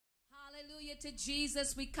Hallelujah to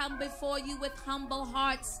Jesus. We come before you with humble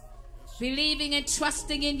hearts, believing and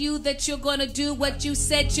trusting in you that you're going to do what you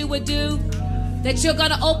said you would do, that you're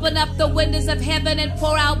going to open up the windows of heaven and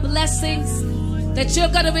pour out blessings, that you're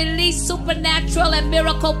going to release supernatural and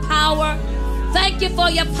miracle power. Thank you for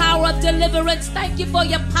your power of deliverance. Thank you for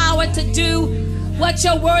your power to do what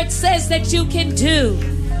your word says that you can do.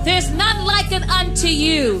 There's none like it unto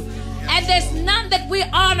you, and there's none that we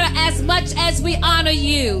honor as much as we honor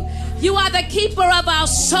you. You are the keeper of our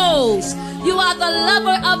souls. You are the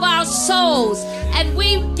lover of our souls. And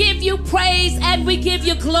we give you praise and we give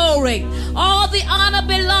you glory. All the honor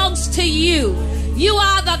belongs to you. You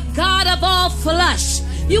are the God of all flesh.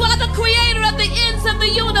 You are the creator of the ends of the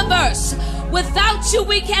universe. Without you,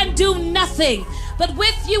 we can do nothing. But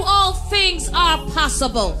with you, all things are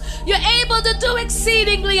possible. You're able to do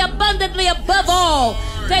exceedingly abundantly above all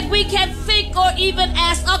that we can think or even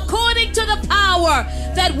ask, according to the power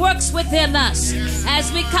that works within us.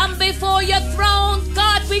 As we come before your throne,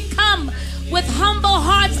 God, we come with humble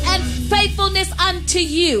hearts and faithfulness unto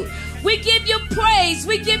you. We give you praise,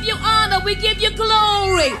 we give you honor, we give you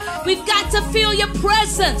glory. We've got to feel your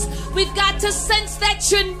presence. We've got to sense that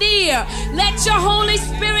you're near. Let your Holy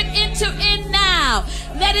Spirit enter in now.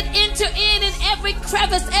 Let it enter in every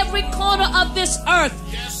crevice, every corner of this earth.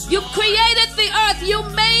 You created the earth, you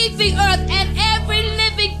made the earth and every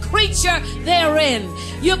living creature therein.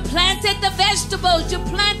 You planted the vegetables, you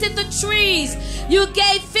planted the trees, you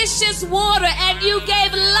gave fishes water, and you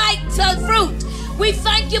gave light to fruit. We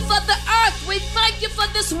thank you for the earth. We thank you for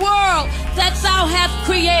this world that thou hast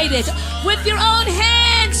created. With your own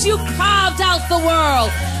hands you carved out the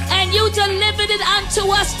world, and you delivered it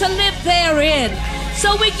unto us to live therein.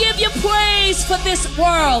 So we give you praise for this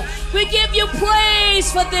world. We give you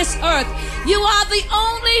praise for this earth. You are the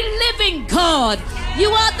only living God. You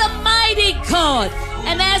are the mighty God.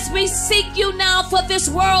 And as we seek you now for this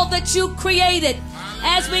world that you created,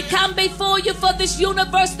 as we come before you for this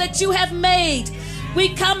universe that you have made,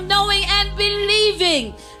 we come knowing and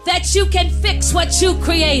believing that you can fix what you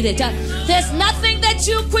created. There's nothing that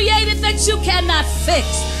you created that you cannot fix.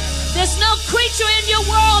 There's no creature in your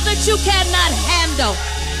world that you cannot handle.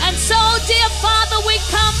 And so, dear Father, we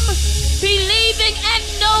come believing and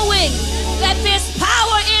knowing that there's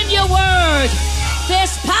power in your word.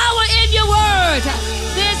 There's power in your word.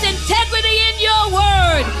 There's integrity in your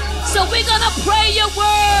word. So we're going to pray your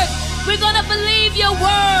word. We're going to believe your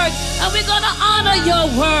word. And we're going to honor your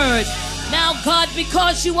word. Now, God,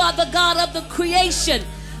 because you are the God of the creation,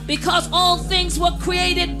 because all things were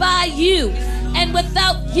created by you, and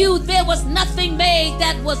without you there was nothing made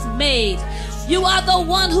that was made. You are the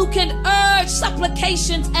one who can urge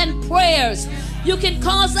supplications and prayers. You can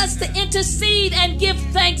cause us to intercede and give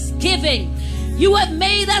thanksgiving. You have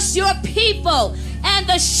made us your people and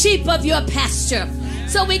the sheep of your pasture.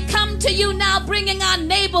 So we come to you now bringing our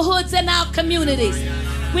neighborhoods and our communities.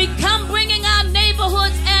 We come bringing our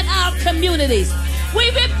neighborhoods and our communities. We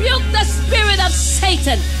rebuke the spirit of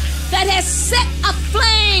Satan that has set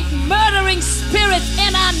aflame murdering spirits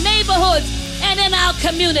in our neighborhoods and in our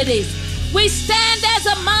communities. We stand as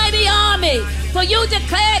a mighty army, for you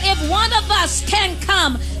declared if one of us can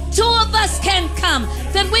come, two of us can come,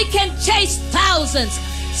 then we can chase thousands.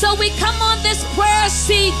 So we come on this prayer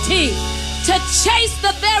CD to chase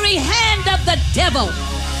the very hand of the devil,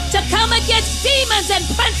 to come against demons and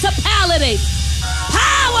principalities,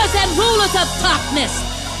 powers and rulers of darkness,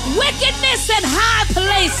 wickedness in high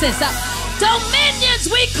places, dominions.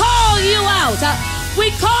 We call you out.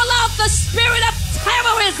 We call out the spirit of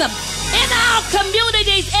terrorism in our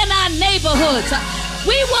communities, in our neighborhoods.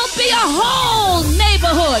 We will be a whole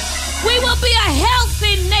neighborhood. We will be a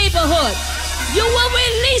healthy neighborhood. You will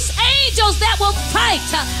release angels that will fight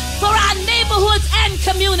for our neighborhoods and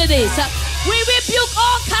communities. We rebuke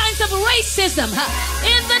all kinds of racism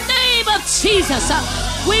in the name of Jesus.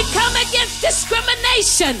 We come against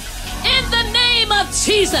discrimination in the name of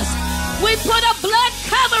Jesus. We put a blood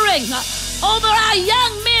covering over our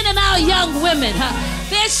young men and our young women.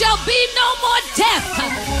 There shall be no more death.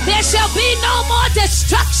 There shall be no more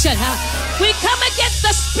destruction. We come against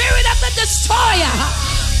the spirit of the destroyer.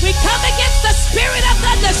 We come against the spirit of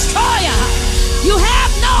the destroyer. You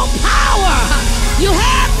have no power. You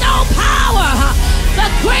have no power. The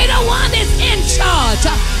greater one is in charge.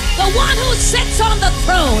 The one who sits on the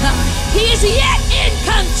throne. He is yet in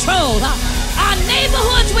control. Our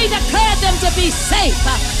neighborhoods, we declare them to be safe.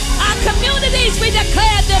 Our communities, we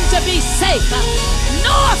declare them to be safe.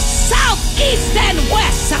 North, south, east, and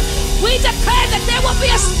west. We declare that there will be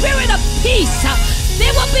a spirit of peace.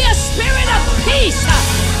 There will be a spirit of peace.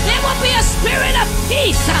 There will be a spirit of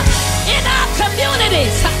peace in our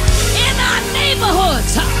communities, in our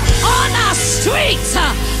streets,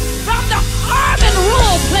 from the urban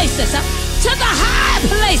rural places to the high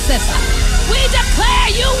places. We declare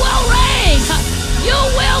you will reign, you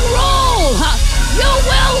will rule, you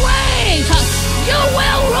will reign, you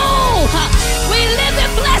will rule. We live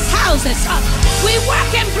in blessed houses, we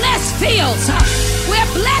work in blessed fields,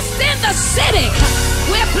 we're blessed in the city,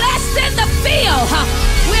 we're blessed in the field,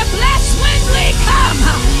 we're blessed when we come,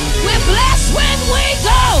 we're blessed when we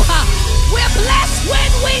go, we're blessed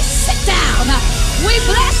when we sit down, we're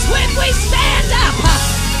blessed when we stand up.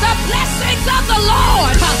 The blessings of the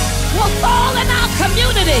Lord will fall in our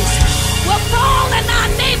communities, will fall in our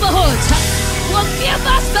neighborhoods, will give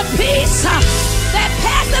us the peace that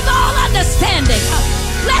passes all understanding.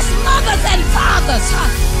 Bless mothers and fathers,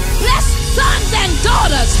 bless sons and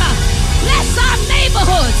daughters, bless our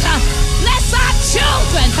neighborhoods, bless our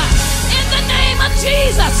children, in the name of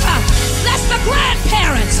Jesus. Bless the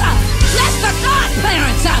grandparents, bless the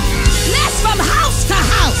godparents, bless from house to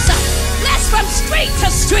house, bless from street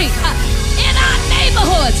to street, in our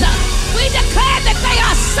neighborhoods. We declare that they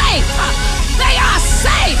are safe, they are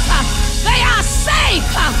safe, they are safe.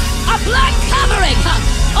 A blood covering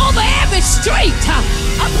over every street,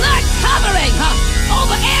 a blood covering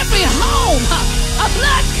over every home, a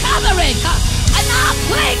blood covering in our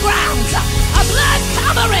playgrounds, a blood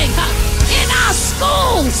covering in our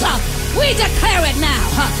schools. We declare it now,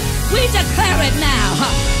 we declare it now,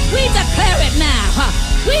 we declare it now,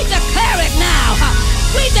 we declare it now,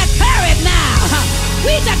 we declare it now,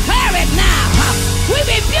 we declare it now. We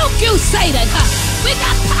rebuke you, Satan. We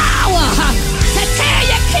got power to tear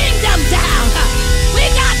your kingdom down. We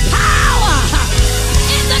got power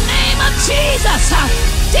in the name of Jesus.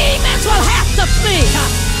 Demons will have to flee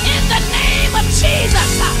in the name of Jesus.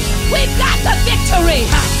 We got the victory.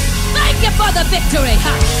 Thank you for the victory.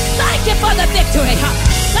 Thank you for the victory.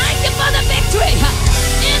 Thank you for the victory.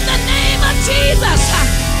 In the name of Jesus.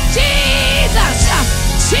 Jesus.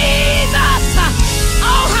 Jesus.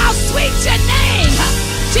 Oh, how sweet your name.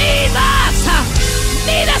 Jesus.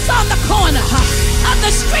 Meet us on the corner of the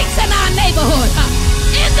streets in our neighborhood.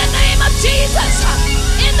 In the name of Jesus.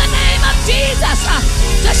 In the name of Jesus.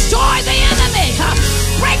 Destroy the enemy.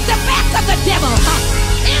 Break the back of the devil.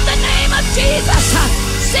 In the name of Jesus.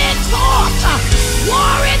 Send forth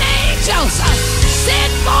warring angels.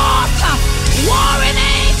 Send forth warring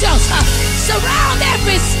angels. Surround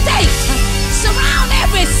every state. Surround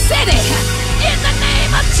every city. In the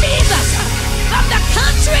name of Jesus. From the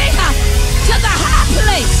country to the high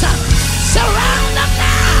place. Surround them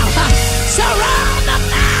now. Surround them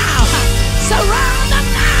now. Surround them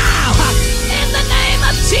now. In the name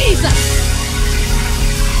of Jesus.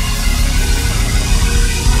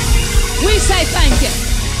 We say thank you.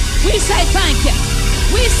 We say thank you.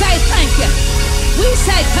 We say thank you. We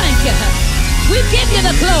say thank you. We give you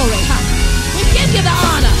the glory. We give you the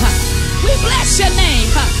honor. We bless your name.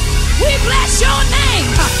 We bless your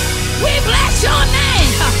name. We bless your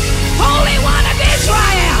name. Holy One of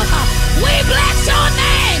Israel. We bless your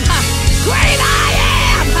name. Great I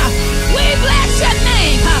am. We bless your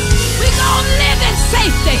name. We're going to live in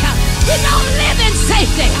safety. We're going to live in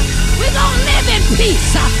safety. We're going to live in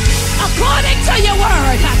peace. According to your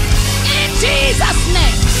word. In Jesus'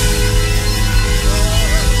 name.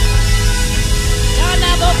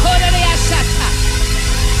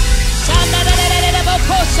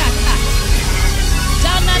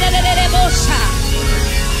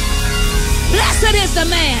 Blessed is the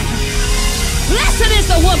man, blessed is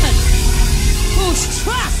the woman whose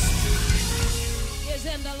trust